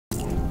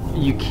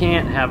you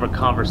can't have a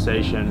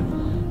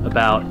conversation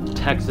about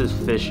Texas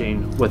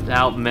fishing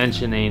without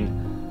mentioning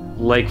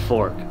Lake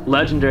Fork,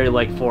 legendary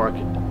Lake Fork.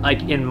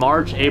 Like in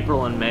March,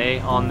 April, and May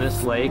on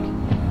this lake,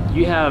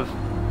 you have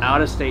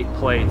out-of-state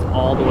plates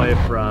all the way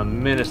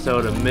from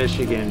Minnesota,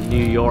 Michigan,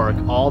 New York.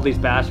 All these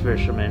bass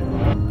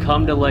fishermen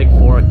come to Lake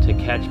Fork to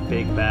catch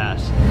big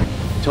bass.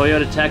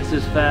 Toyota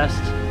Texas Fest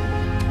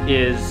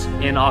is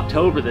in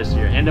October this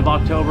year, end of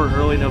October,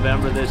 early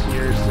November this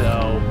year,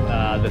 so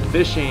the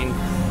fishing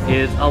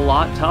is a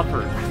lot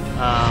tougher.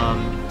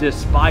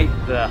 Despite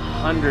the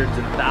hundreds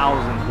and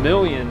thousands,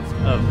 millions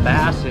of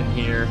bass in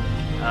here,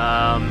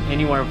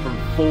 anywhere from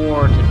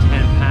 4 to 10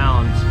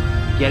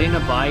 pounds, getting a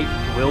bite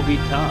will be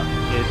tough.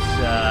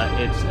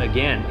 It's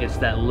again, it's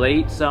that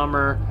late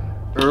summer,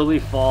 early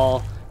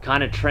fall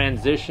kind of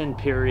transition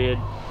period,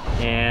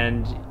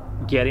 and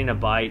getting a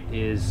bite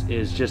is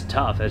just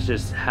tough. That's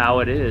just how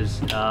it is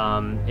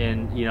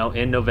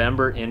in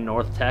November in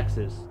North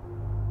Texas.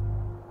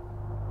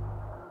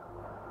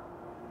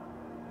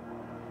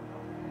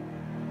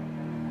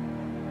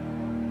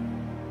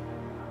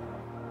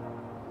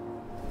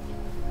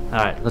 All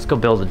right, let's go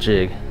build a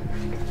jig.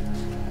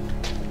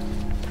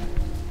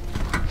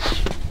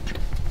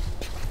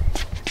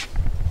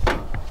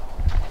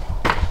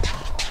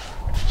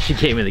 She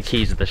gave me the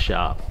keys to the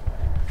shop.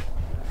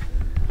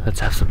 Let's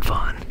have some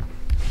fun.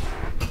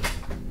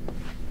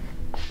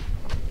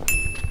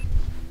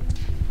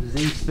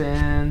 Zinc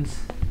spins.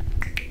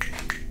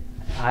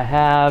 I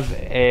have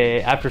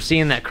after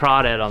seeing that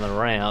crawdad on the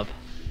ramp,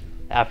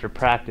 after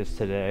practice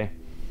today,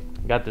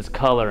 I got this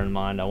color in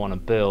mind I want to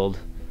build.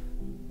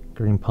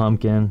 Green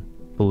pumpkin,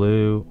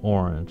 blue,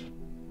 orange.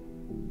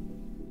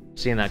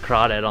 Seeing that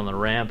crawdad on the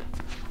ramp,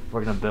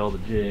 we're gonna build a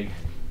jig.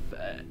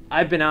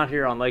 I've been out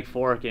here on Lake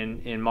Fork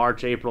in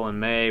March, April, and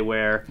May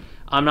where,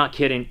 I'm not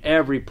kidding,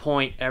 every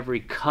point, every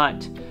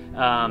cut,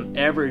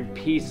 every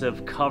piece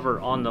of cover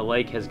on the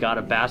lake has got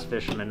a bass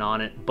fisherman on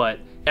it, but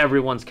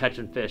everyone's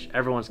catching fish.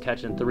 Everyone's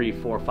catching 3,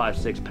 4, 5,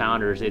 6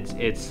 pounders.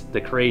 It's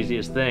the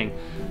craziest thing.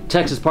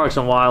 Texas Parks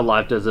and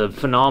Wildlife does a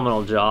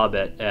phenomenal job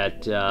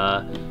at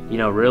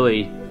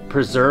really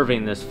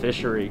preserving this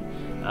fishery.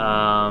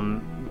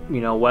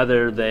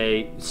 Whether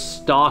they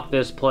stock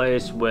this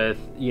place with,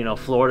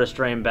 Florida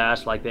strain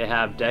bass like they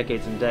have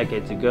decades and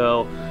decades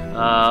ago,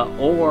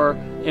 or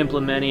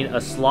implementing a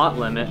slot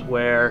limit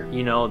where,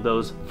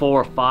 those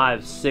 4,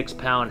 5, 6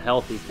 pound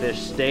healthy fish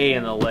stay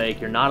in the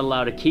lake. You're not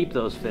allowed to keep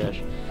those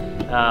fish.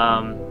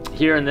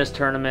 Here in this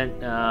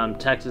tournament,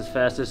 Texas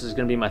Fest, this is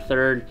going to be my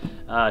third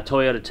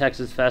Toyota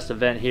Texas Fest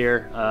event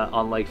here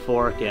on Lake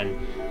Fork, and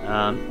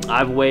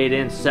I've weighed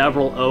in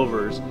several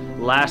overs.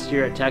 Last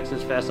year at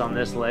Texas Fest on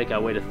this lake, I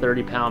weighed a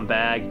 30-pound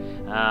bag.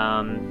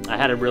 I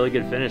had a really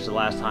good finish the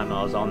last time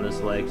I was on this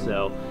lake,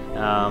 so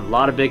a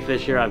lot of big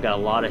fish here. I've got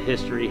a lot of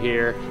history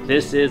here.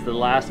 This is the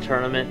last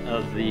tournament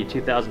of the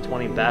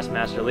 2020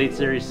 Bassmaster Elite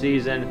Series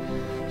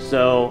season,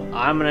 so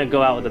I'm gonna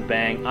go out with a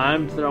bang.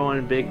 I'm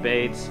throwing big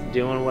baits,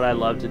 doing what I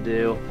love to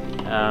do.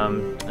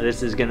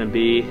 This is gonna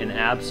be an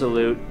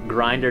absolute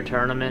grinder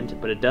tournament,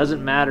 but it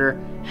doesn't matter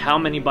how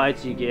many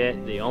bites you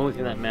get. The only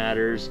thing that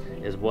matters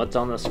is what's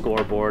on the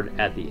scoreboard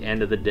at the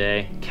end of the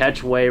day.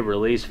 Catch, weigh,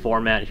 release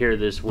format here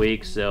this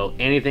week, so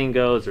anything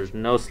goes. There's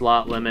no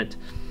slot limit.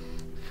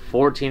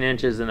 14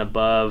 inches and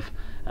above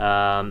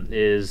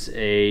is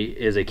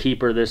a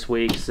keeper this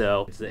week.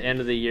 So it's the end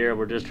of the year.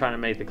 We're just trying to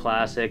make the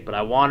classic, but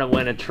I want to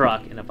win a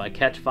truck, and if I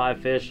catch 5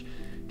 fish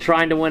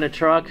trying to win a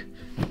truck,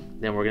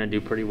 then we're gonna do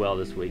pretty well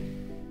this week.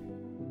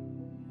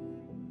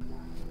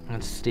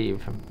 That's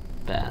Steve from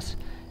Bass.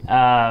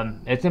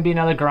 It's gonna be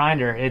another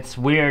grinder. It's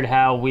weird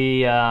how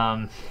we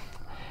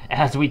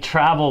as we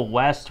travel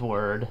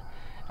westward,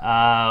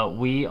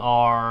 we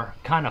are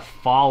kind of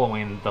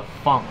following the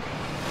funk.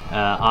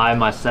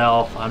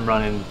 I'm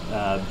running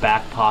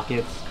back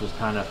pockets, just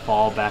kind of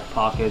fall back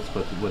pockets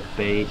with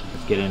bait,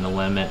 just getting the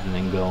limit and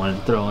then going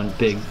and throwing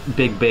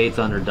big baits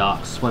under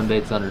docks, swim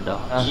baits under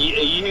docks.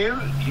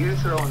 You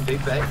throwing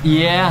big bait?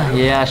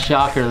 Yeah,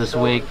 shocker this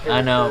week.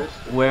 I know,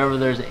 wherever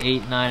there's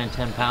 8, 9, and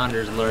 10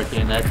 pounders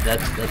lurking, that's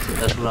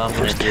what I'm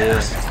gonna do.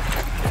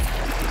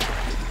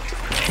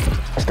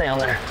 Stay on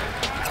there.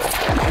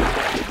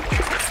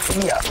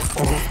 Yeah.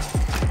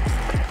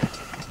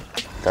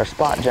 It's our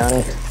spot,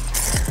 Johnny.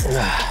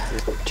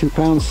 2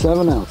 pounds,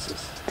 7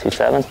 ounces.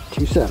 2.7?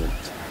 2.7.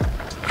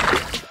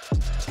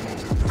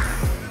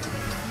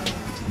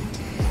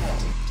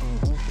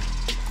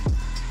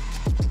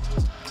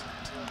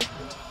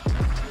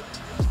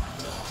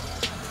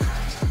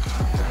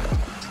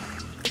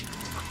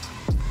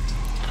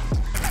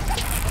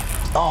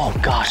 Oh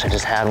gosh, I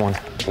just had one.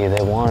 Dude,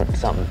 they want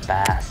something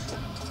fast.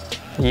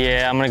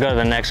 Yeah, I'm gonna go to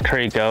the next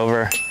creek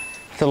over.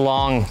 It's a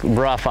long,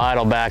 rough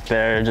idle back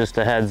there, just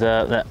a heads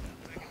up.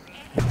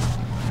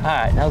 All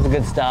right, that was a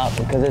good stop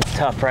because it's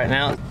tough right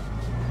now.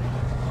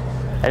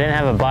 I didn't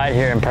have a bite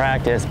here in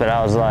practice, but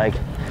I was like,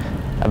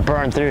 I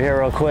burned through here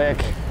real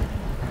quick.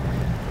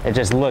 It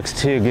just looks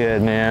too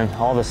good, man.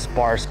 All the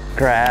sparse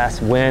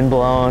grass, wind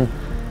blowing.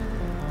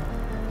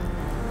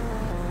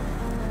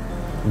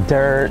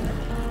 dirt,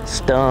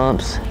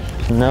 stumps.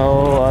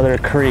 No other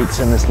creeks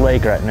in this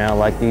lake right now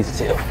like these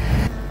two.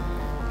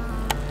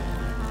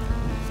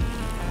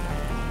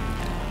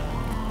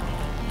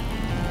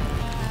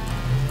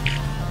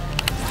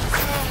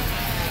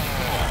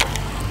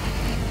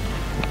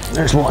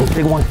 There's one,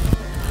 big one.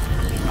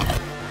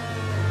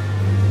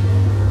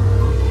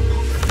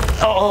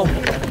 Uh-oh.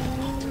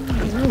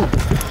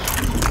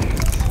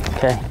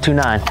 Okay,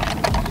 2.9.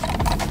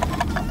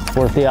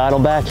 Worth the idle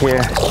back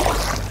here.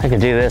 I could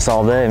do this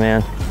all day,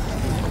 man.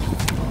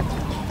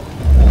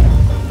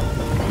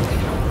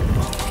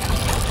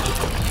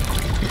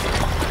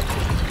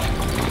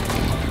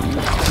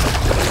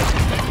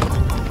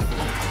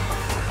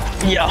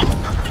 Yeah.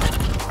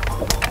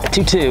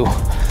 2.2.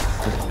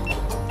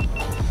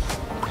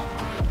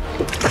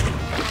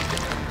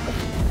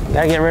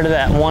 Gotta get rid of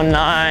that 1.9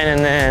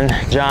 and then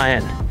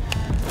giant.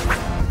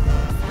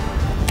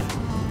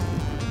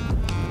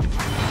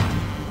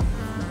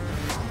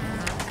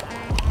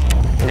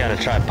 Gotta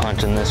try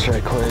punching this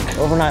right quick.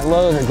 Overnight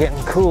lows are getting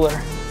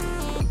cooler.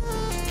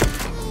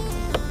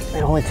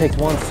 It only takes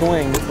one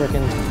swing to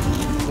freaking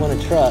win a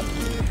truck.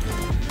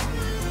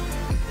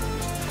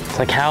 It's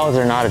like, how is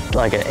there not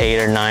like an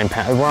 8 or 9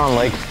 pound? We're on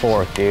Lake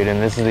Fork, dude, and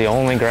this is the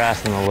only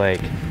grass in the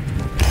lake.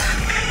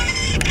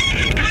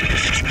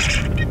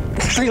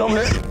 Stay on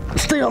there.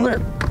 Stay on there.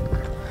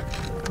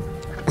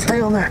 Stay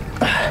on there.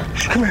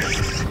 Come here.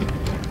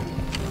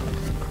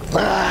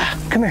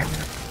 Come here.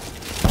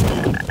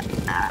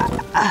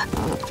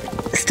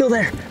 Still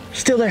there.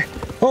 Still there.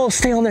 Oh,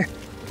 stay on there.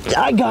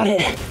 I got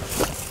it.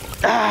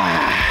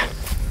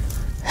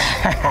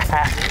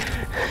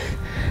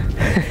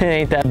 It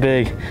ain't that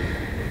big.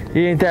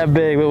 He ain't that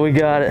big, but we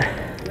got it.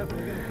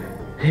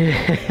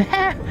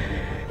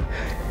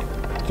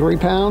 3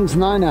 pounds,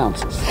 9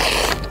 ounces.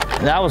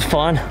 That was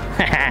fun.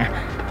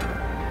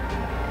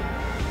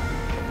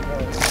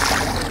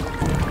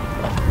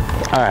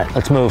 All right,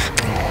 let's move.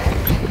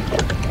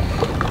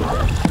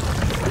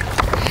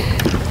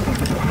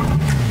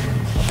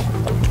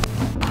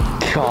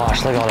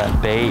 Gosh, look at all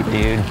that bait,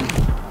 dude.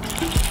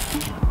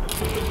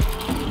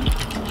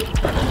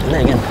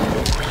 Megan.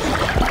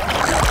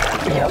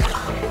 Yep.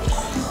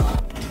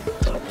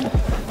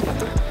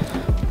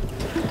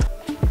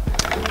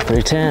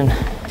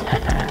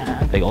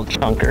 310. Big old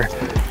chunker.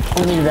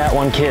 We needed that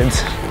one,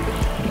 kids.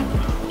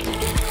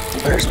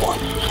 There's one.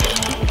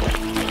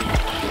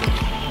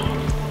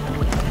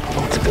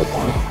 That's a good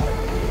one.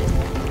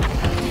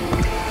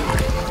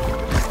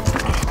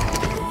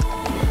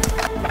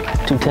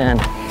 $2.10.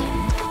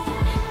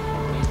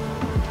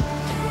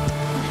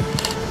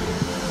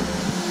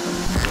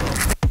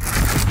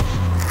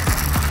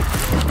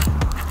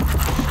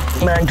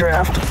 Mag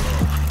draft.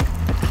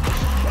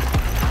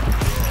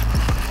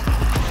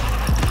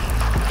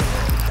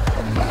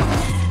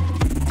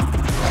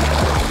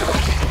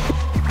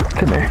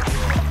 Come here.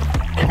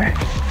 Come here.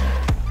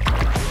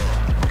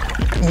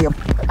 Yep.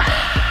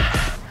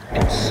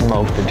 And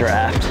smoke the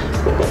draft.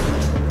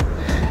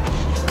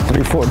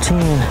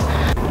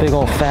 314. Big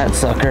old fat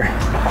sucker.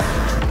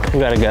 We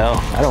gotta go.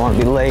 I don't want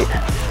to be late.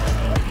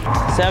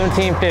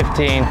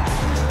 17:15.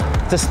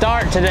 It's a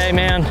start today,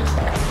 man.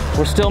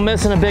 We're still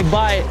missing a big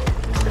bite.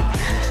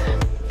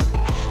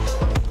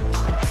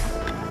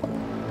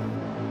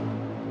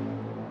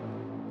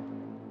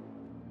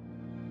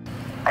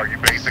 Are you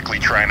basically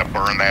trying to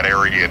burn that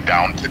area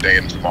down today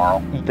and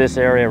tomorrow? This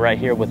area right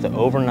here with the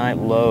overnight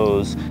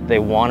lows, they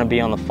want to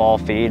be on the fall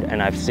feed,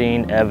 and I've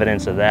seen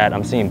evidence of that.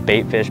 I'm seeing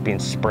bait fish being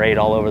sprayed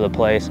all over the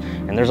place,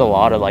 and there's a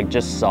lot of like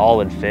just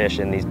solid fish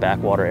in these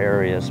backwater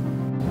areas.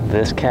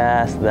 This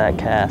cast, and that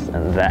cast,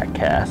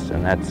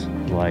 and that's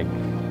like,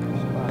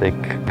 they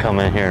come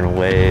in here in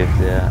waves,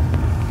 yeah.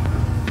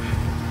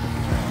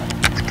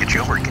 Let's get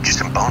you over and get you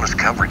some bonus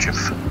coverage of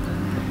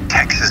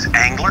Texas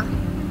angler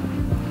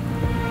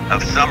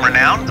of some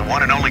renown, the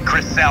one and only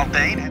Chris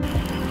Zaldain.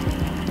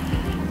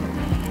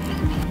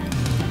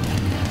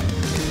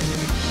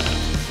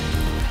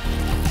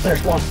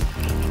 There's one.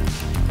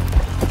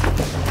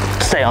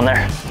 Stay on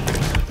there.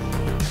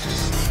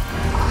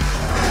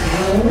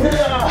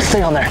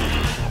 Stay on there.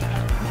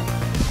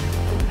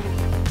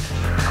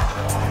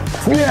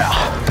 Yeah.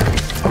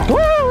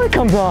 Woo, it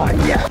comes on.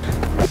 Yeah.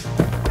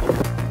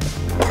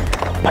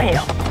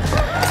 Bam.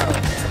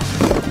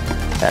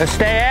 Gotta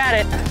stay at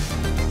it.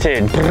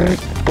 Dude.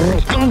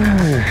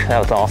 That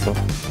was awesome.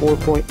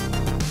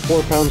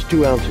 4.4 pounds,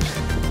 2 ounces.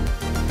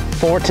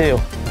 4.2.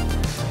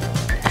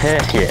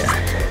 Heck yeah.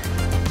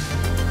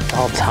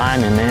 All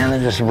timing, man. They're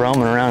just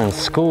roaming around in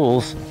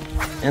schools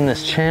in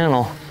this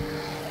channel.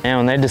 And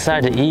when they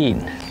decide to eat,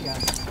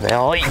 they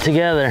all eat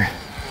together.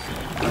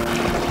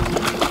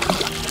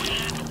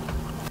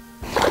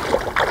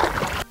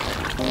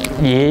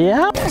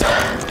 Yep.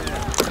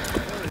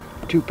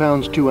 2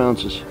 pounds, 2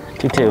 ounces.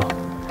 2.2.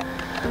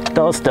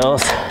 Dos.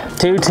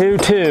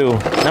 2.22.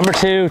 Number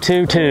 2,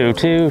 2.2.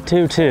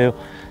 2.22.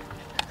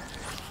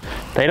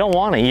 They don't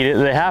want to eat it.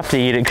 They have to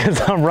eat it because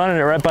I'm running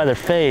it right by their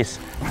face.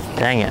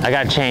 Dang it. I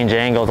got to change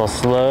angles. I'll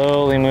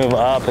slowly move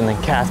up and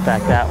then cast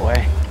back that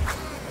way.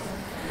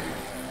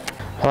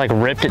 I like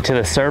ripped it to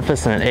the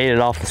surface and it ate it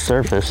off the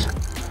surface.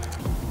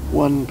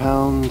 1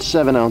 pound,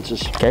 7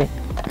 ounces. Okay.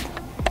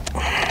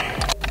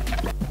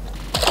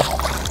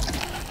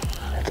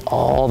 It's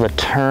all the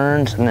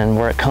turns, and then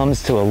where it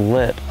comes to a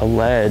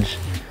ledge,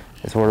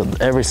 is where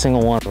every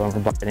single one of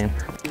them are biting.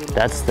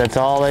 That's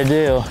all they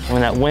do.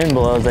 When that wind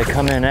blows, they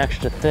come in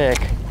extra thick.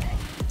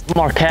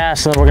 One more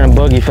cast, and then we're gonna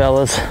boogie,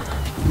 fellas.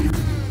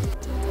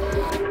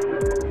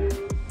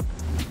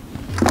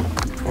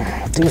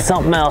 Do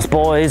something else,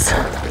 boys.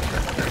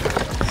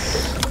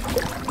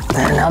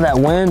 And now that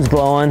wind's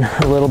blowing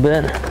a little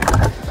bit,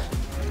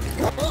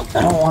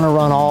 I don't want to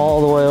run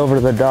all the way over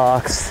to the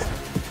docks.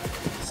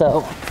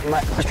 So I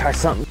might try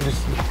something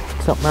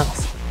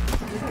else.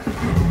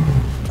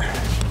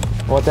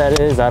 What that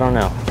is, I don't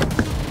know.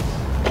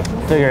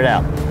 Figure it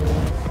out.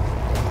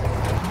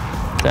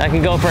 So I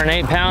can go for an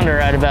 8-pounder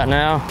right about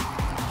now.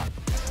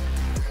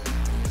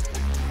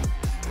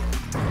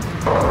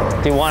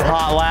 Do one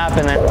hot lap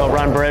and then go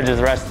run bridges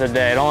the rest of the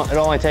day. It'll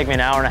only take me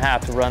an hour and a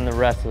half to run the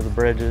rest of the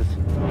bridges.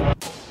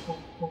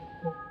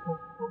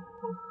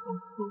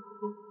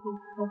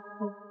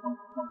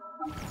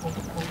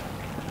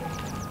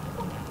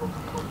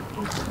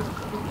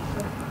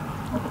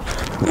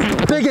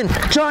 Big one,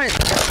 giant.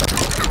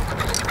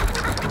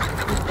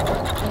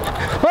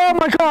 Oh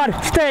my God,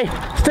 stay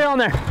on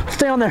there,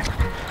 stay on there,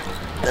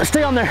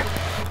 stay on there.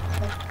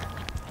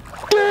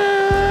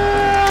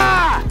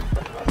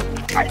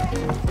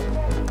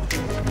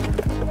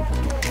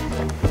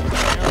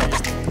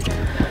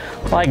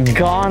 Like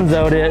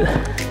gonzoed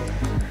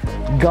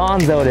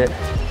it.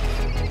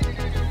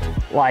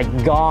 Like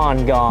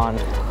gone.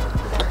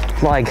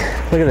 Like,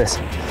 look at this.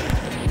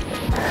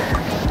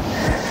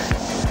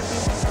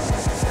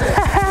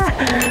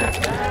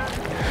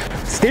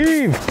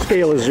 Steve!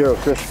 Scale is 0,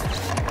 Chris.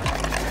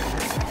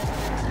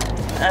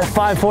 That's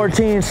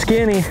 514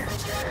 skinny.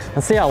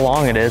 Let's see how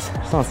long it is.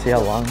 Just want to see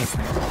how long it is.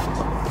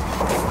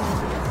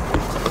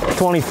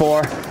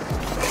 24.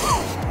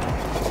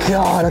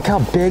 God, look how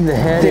big the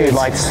head is. Dude,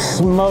 like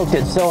smoked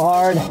it so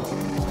hard.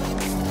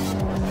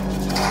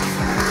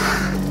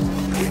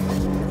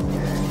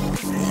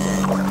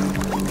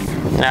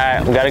 All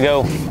right, we gotta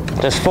go.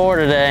 Just 4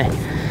 today.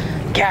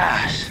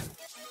 Gosh.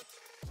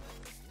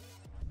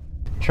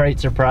 Trait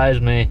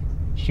surprised me.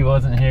 She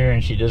wasn't here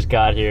and she just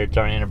got here. It's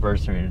our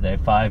anniversary today,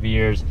 5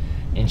 years.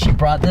 And she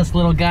brought this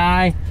little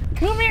guy.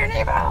 Come here,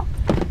 Nemo.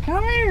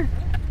 Come here.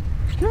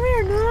 Come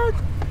here, Nug.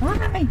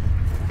 Hi.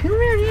 Come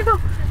here, Nemo.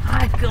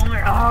 Hi, come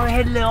here. Oh,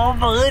 hello,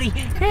 buddy.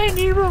 Hey,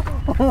 Nemo.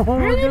 Oh,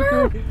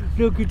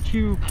 look at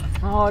you.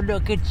 Oh,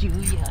 look at you.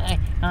 Yeah.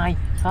 Hi.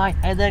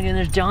 I think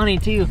there's Johnny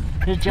too.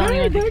 There's Johnny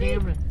on the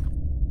camera.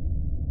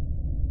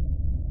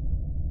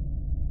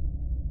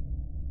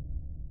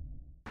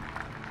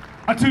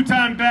 A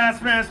two-time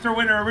Bassmaster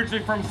winner,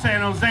 originally from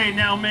San Jose,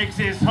 now makes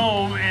his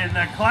home in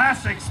the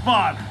classic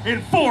spot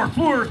in Fort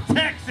Worth,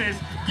 Texas.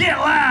 Get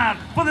loud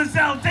for the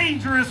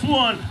Zaldaingerous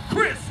one,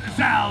 Chris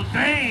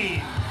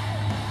Zaldain.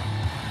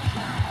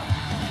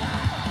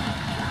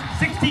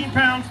 16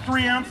 pounds,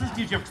 3 ounces,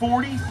 gives you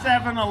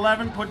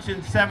 47.11, puts you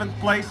in 7th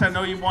place. I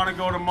know you want to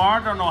go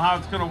tomorrow. Don't know how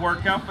it's going to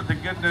work out, but the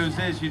good news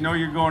is you know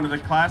you're going to the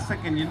Classic,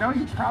 and you know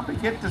you probably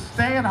get to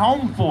stay at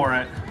home for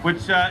it,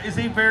 which is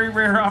a very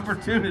rare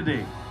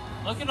opportunity.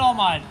 Look at all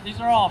mine. These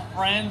are all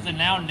friends and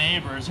now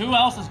neighbors. Who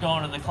else is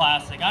going to the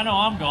Classic? I know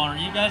I'm going. Are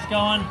you guys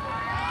going?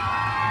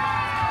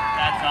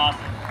 That's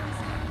awesome.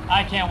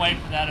 I can't wait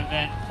for that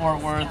event,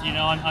 Fort Worth. You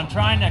know, I'm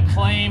trying to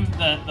claim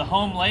the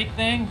home lake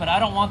thing, but I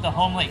don't want the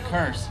home lake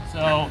curse.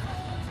 So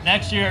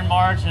next year in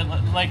March at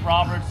Lake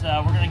Roberts,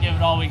 we're going to give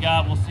it all we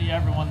got. We'll see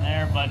everyone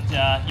there. But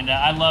you know,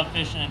 I love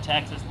fishing in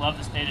Texas, love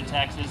the state of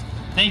Texas.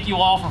 Thank you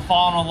all for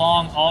following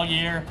along all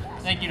year.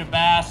 Thank you to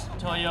B.A.S.S,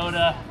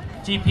 Toyota,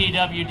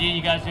 TPWD.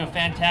 You guys do a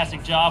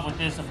fantastic job with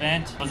this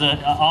event. It was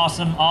an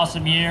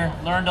awesome year.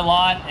 Learned a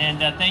lot, and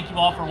thank you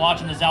all for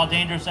watching the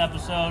Zaldaingerous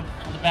episode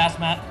of the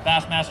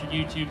Bassmaster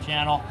YouTube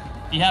channel.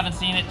 If you haven't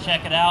seen it,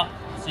 check it out.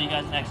 See you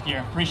guys next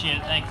year. Appreciate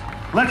it. Thanks.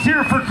 Let's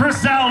hear it for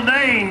Chris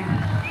Zaldain.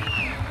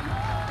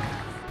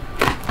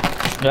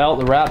 Well,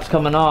 the wrap's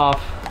coming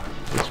off,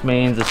 which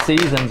means the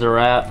season's a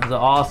wrap. It's an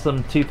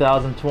awesome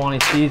 2020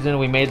 season.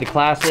 We made the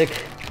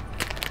Classic.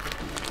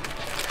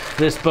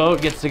 This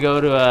boat gets to go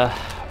to a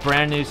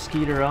brand new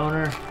Skeeter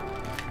owner.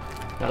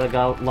 Got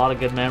a lot of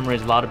good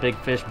memories, a lot of big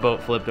fish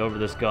boat flipped over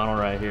this gunnel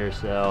right here.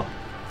 So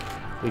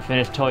we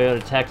finished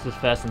Toyota Texas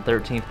Fest in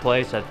 13th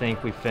place. I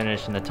think we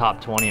finished in the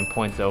top 20 in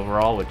points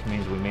overall, which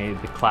means we made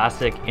the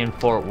Classic in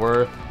Fort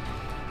Worth.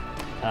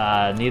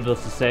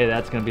 Needless to say,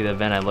 that's going to be the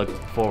event I look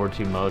forward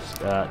to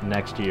most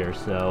next year.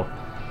 So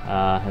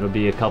it'll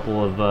be a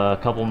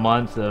couple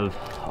months of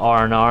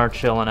R&R,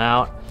 chilling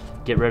out.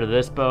 Get rid of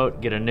this boat,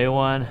 get a new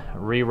one,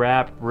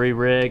 re-wrap,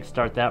 re-rig,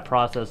 start that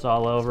process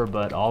all over.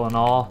 But all in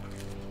all,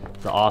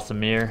 it's an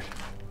awesome year.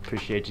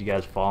 Appreciate you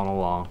guys following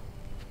along.